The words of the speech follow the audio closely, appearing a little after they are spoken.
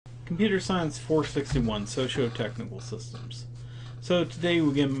Computer Science 461, Socio-Technical Systems. So today we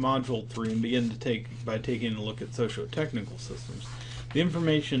begin Module 3 and begin by taking a look at socio-technical systems. The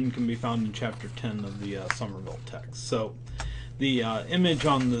information can be found in Chapter 10 of the Sommerville text. So the image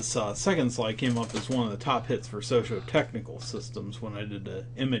on this second slide came up as one of the top hits for socio-technical systems when I did an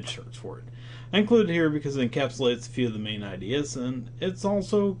image search for it. I included it here because it encapsulates a few of the main ideas, and it's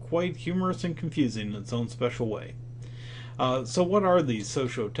also quite humorous and confusing in its own special way. So what are these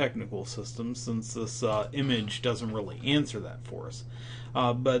socio-technical systems, since this image doesn't really answer that for us?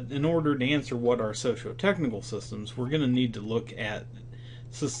 But in order to answer what are socio-technical systems, we're going to need to look at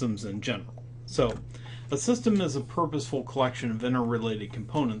systems in general. So a system is a purposeful collection of interrelated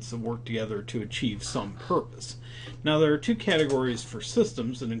components that work together to achieve some purpose. Now there are two categories for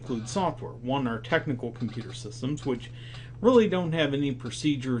systems that include software. One are technical computer systems, which really don't have any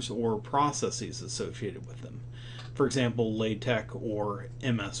procedures or processes associated with them. For example, LaTeX or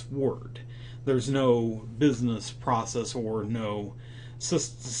MS Word. There's no business process or no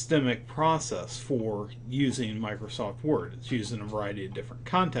systemic process for using Microsoft Word. It's used in a variety of different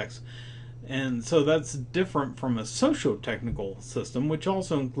contexts. And so that's different from a socio-technical system, which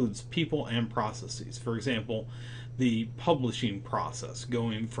also includes people and processes. For example, the publishing process,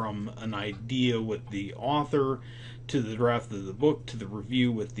 going from an idea with the author to the draft of the book, to the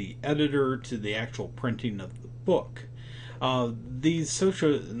review with the editor, to the actual printing of the book. And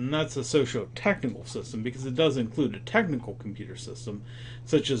that's a socio-technical system because it does include a technical computer system,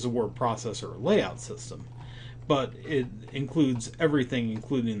 such as a word processor or layout system. But it includes everything,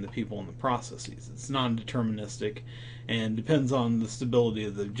 including the people and the processes. It's non-deterministic and depends on the stability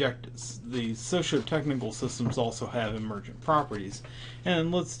of the objectives. The socio-technical systems also have emergent properties,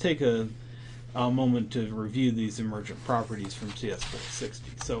 and let's take a moment to review these emergent properties from CS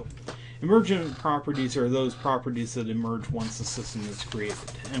 460. So, emergent properties are those properties that emerge once the system is created,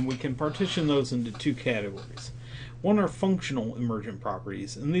 and we can partition those into two categories. One are functional emergent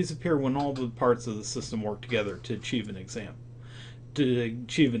properties, and these appear when all the parts of the system work together to achieve an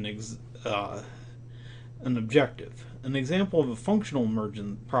objective. An example of a functional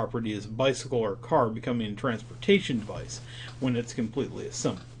emergent property is a bicycle or a car becoming a transportation device when it's completely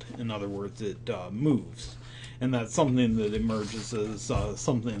assembled. In other words, it moves. And that's something that emerges as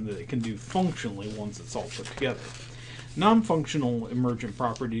something that it can do functionally once it's all put together. Non-functional emergent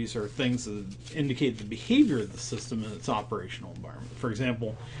properties are things that indicate the behavior of the system in its operational environment. For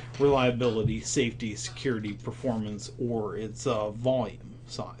example, reliability, safety, security, performance, or its volume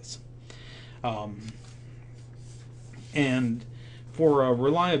size. And for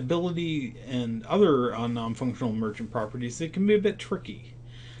reliability and other non-functional emergent properties, it can be a bit tricky.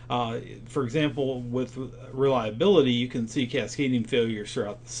 For example, with reliability, you can see cascading failures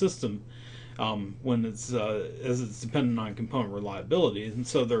throughout the system when as it's dependent on component reliability, and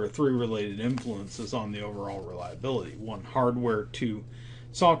so there are three related influences on the overall reliability: one, hardware; two,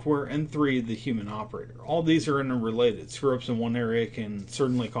 software; and three, the human operator. All these are interrelated. Screw-ups in one area can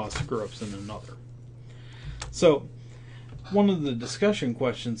certainly cause screw-ups in another. So one of the discussion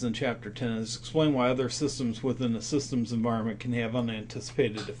questions in Chapter 10 is explain why other systems within a systems environment can have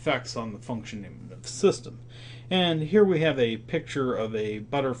unanticipated effects on the functioning of the system. And here we have a picture of a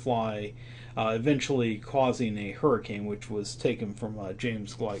butterfly eventually causing a hurricane, which was taken from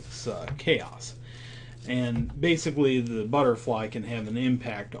James Gleick's Chaos. And basically the butterfly can have an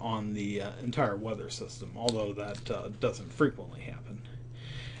impact on the entire weather system, although that doesn't frequently happen.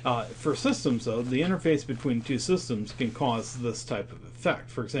 For systems, though, the interface between two systems can cause this type of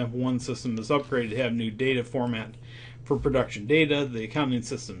effect. For example, one system is upgraded to have new data format for production data. The accounting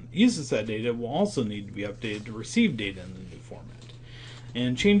system that uses that data will also need to be updated to receive data in the new format.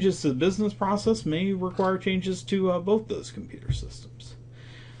 And changes to the business process may require changes to both those computer systems.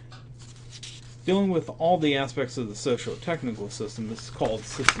 Dealing with all the aspects of the socio-technical system is called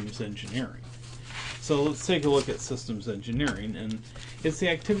systems engineering. So let's take a look at systems engineering, and it's the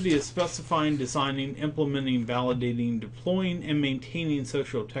activity of specifying, designing, implementing, validating, deploying, and maintaining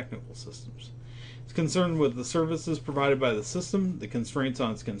socio-technical systems. It's concerned with the services provided by the system, the constraints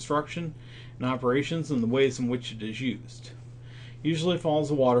on its construction and operations, and the ways in which it is used. Usually follows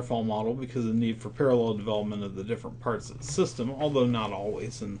a waterfall model because of the need for parallel development of the different parts of the system, although not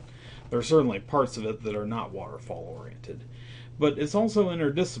always, and there are certainly parts of it that are not waterfall oriented. But it's also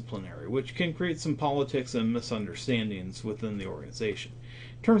interdisciplinary, which can create some politics and misunderstandings within the organization.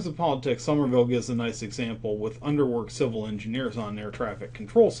 In terms of politics, Sommerville gives a nice example with underworked civil engineers on an air traffic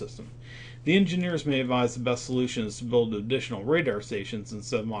control system. The engineers may advise the best solution is to build additional radar stations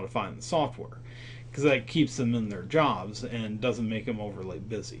instead of modifying the software, because that keeps them in their jobs and doesn't make them overly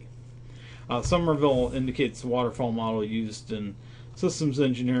busy. Sommerville indicates the waterfall model used in systems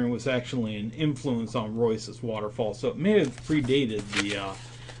engineering was actually an influence on Royce's waterfall, so it may have predated the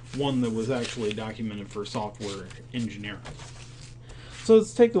one that was actually documented for software engineering. So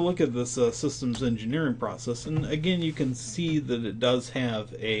let's take a look at this systems engineering process, and again you can see that it does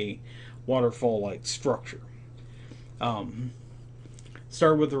have a waterfall-like structure.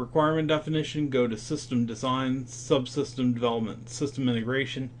 Start with the requirement definition, go to system design, subsystem development, system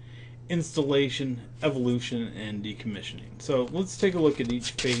integration, installation, evolution, and decommissioning. So let's take a look at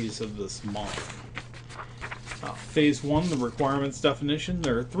each phase of this model. Phase 1, the requirements definition.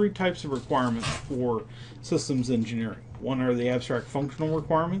 There are 3 types of requirements for systems engineering. One are the abstract functional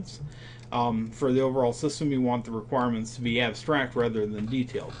requirements. For the overall system, you want the requirements to be abstract rather than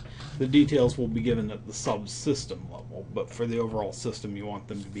detailed. The details will be given at the subsystem level, but for the overall system, you want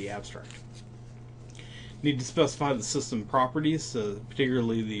them to be abstract. Need to specify the system properties,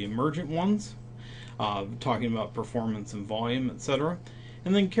 particularly the emergent ones, talking about performance and volume, etc.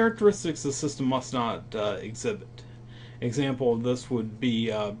 And then characteristics the system must not exhibit. Example of this would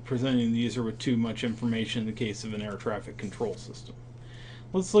be presenting the user with too much information in the case of an air traffic control system.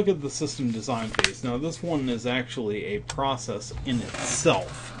 Let's look at the system design phase. Now this one is actually a process in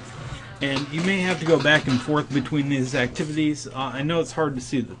itself. And you may have to go back and forth between these activities. I know it's hard to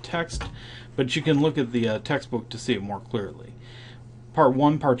see the text, but you can look at the textbook to see it more clearly. Part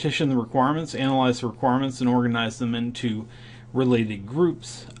 1, partition the requirements, analyze the requirements and organize them into related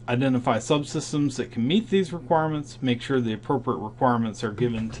groups, identify subsystems that can meet these requirements, make sure the appropriate requirements are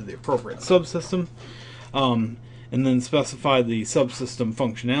given to the appropriate subsystem, and then specify the subsystem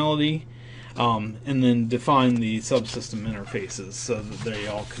functionality, and then define the subsystem interfaces so that they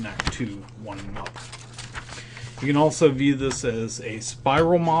all connect to one another. You can also view this as a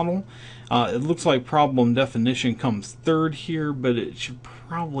spiral model. It looks like problem definition comes third here, but it should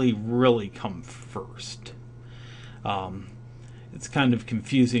probably really come first. It's kind of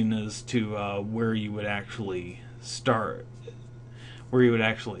confusing as to where you would actually start.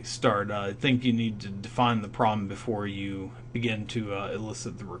 I think you need to define the problem before you begin to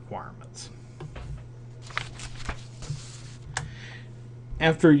elicit the requirements.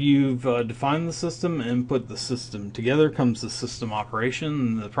 After you've defined the system and put the system together comes the system operation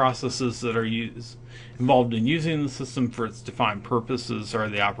and the processes that are involved in using the system for its defined purposes are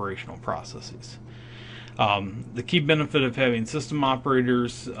the operational processes. The key benefit of having system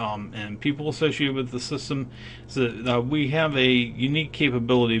operators and people associated with the system is that we have a unique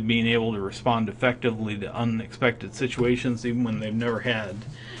capability of being able to respond effectively to unexpected situations even when they've never had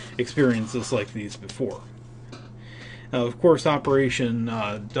experiences like these before. Now, of course, operation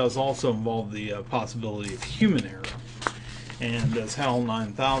does also involve the possibility of human error. And as HAL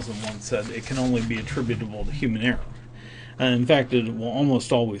 9000 once said, it can only be attributable to human error. In fact, it will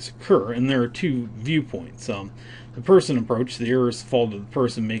almost always occur, and there are 2 viewpoints. The person approach, the error is the fault of the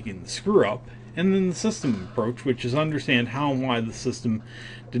person making the screw-up, and then the system approach, which is understand how and why the system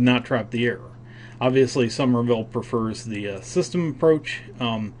did not trap the error. Obviously, Sommerville prefers the system approach.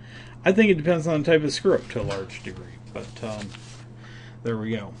 I think it depends on the type of screw-up to a large degree. But there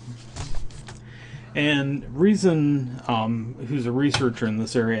we go. And Reason, who's a researcher in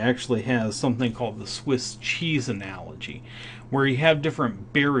this area, actually has something called the Swiss cheese analogy, where you have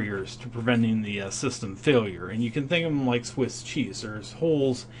different barriers to preventing the system failure. And you can think of them like Swiss cheese. There's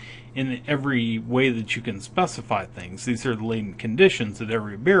holes in every way that you can specify things. These are the latent conditions at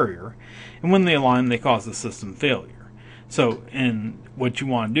every barrier. And when they align, they cause a system failure. So, and what you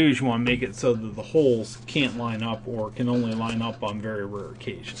want to do is you want to make it so that the holes can't line up or can only line up on very rare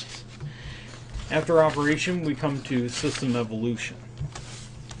occasions. After operation, we come to system evolution.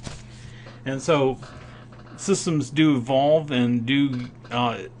 And so, systems do evolve and do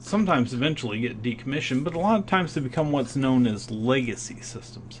sometimes eventually get decommissioned, but a lot of times they become what's known as legacy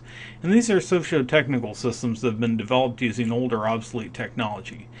systems. And these are socio-technical systems that have been developed using older obsolete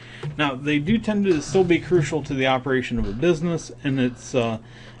technology. Now, they do tend to still be crucial to the operation of a business, and it's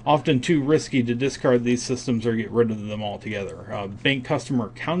often too risky to discard these systems or get rid of them altogether. Bank customer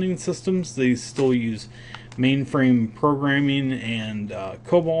accounting systems, they still use mainframe programming and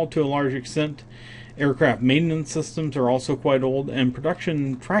COBOL to a large extent. Aircraft maintenance systems are also quite old, and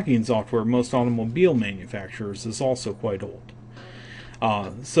production tracking software most automobile manufacturers is also quite old.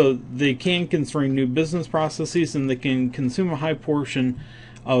 So they can constrain new business processes, and they can consume a high portion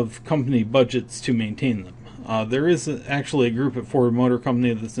of company budgets to maintain them. There is actually a group at Ford Motor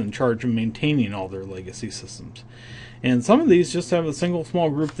Company that's in charge of maintaining all their legacy systems. And some of these just have a single small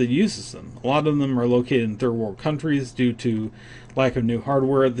group that uses them. A lot of them are located in third world countries due to lack of new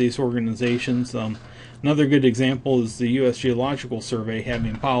hardware at these organizations. Another good example is the U.S. Geological Survey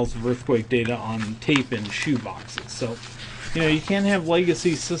having piles of earthquake data on tape in shoe boxes. So You can't have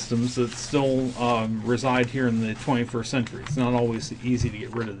legacy systems that still reside here in the 21st century. It's not always easy to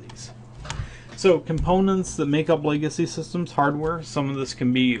get rid of these. So components that make up legacy systems, hardware, some of this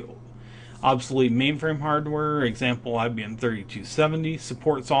can be obsolete mainframe hardware, example IBM 3270,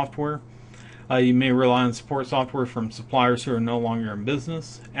 support software. You may rely on support software from suppliers who are no longer in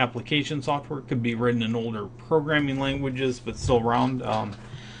business. Application software could be written in older programming languages but still around.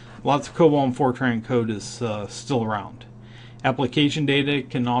 Lots of COBOL and Fortran code is still around. Application data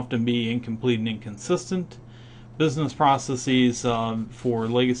can often be incomplete and inconsistent. Business processes for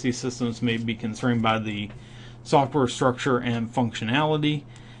legacy systems may be constrained by the software structure and functionality,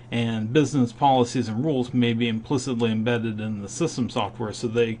 and business policies and rules may be implicitly embedded in the system software, so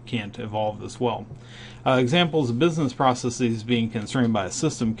they can't evolve as well. Examples of business processes being constrained by a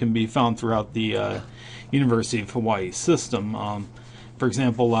system can be found throughout the University of Hawaii system. For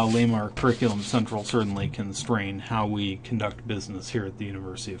example, LAMAR Curriculum Central certainly constrain how we conduct business here at the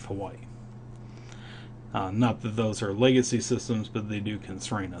University of Hawaii. Not that those are legacy systems, but they do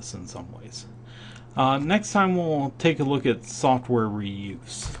constrain us in some ways. Next time we'll take a look at software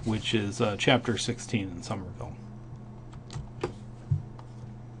reuse, which is Chapter 16 in Sommerville.